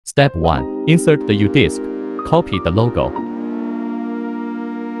Step 1. Insert the U-disc. Copy the logo.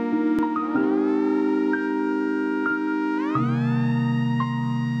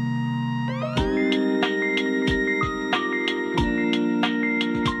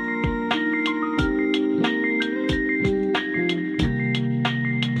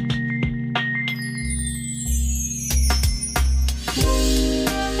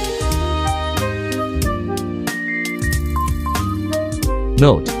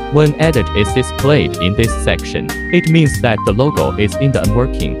 Note, when edit is displayed in this section, it means that the logo is in the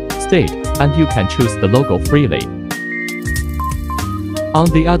unworking state, and you can choose the logo freely. On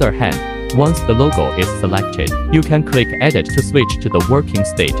the other hand, once the logo is selected, you can click Edit to switch to the working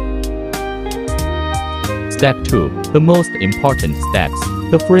state. Step 2. The most important steps.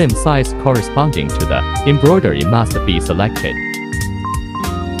 The frame size corresponding to the embroidery must be selected.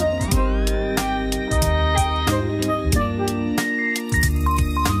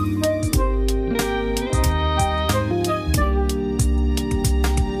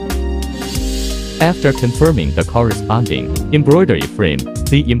 After confirming the corresponding embroidery frame,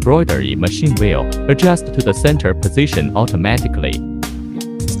 the embroidery machine will adjust to the center position automatically.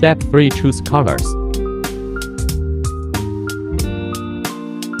 Step 3. Choose colors.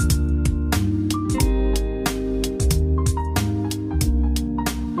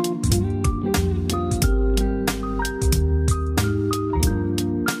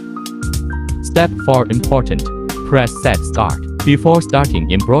 Step 4. Important. Press Set Start. Before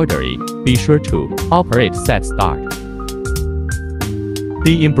starting embroidery, be sure to operate Set Start.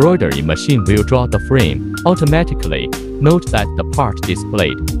 The embroidery machine will draw the frame automatically. Note that the part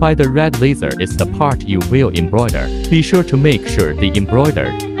displayed by the red laser is the part you will embroider. Be sure to make sure the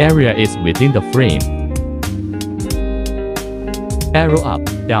embroidered area is within the frame. Arrow up,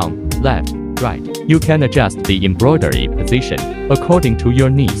 down, left, right. You can adjust the embroidery position according to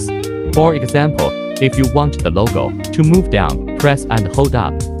your needs. For example, if you want the logo to move down, press and hold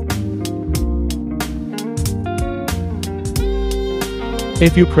up.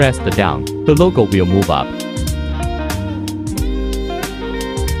 If you press the down, the logo will move up.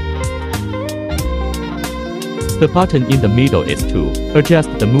 The button in the middle is to adjust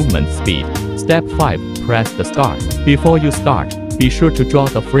the movement speed. Step 5. Press the start. Before you start, be sure to draw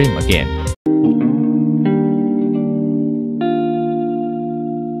the frame again.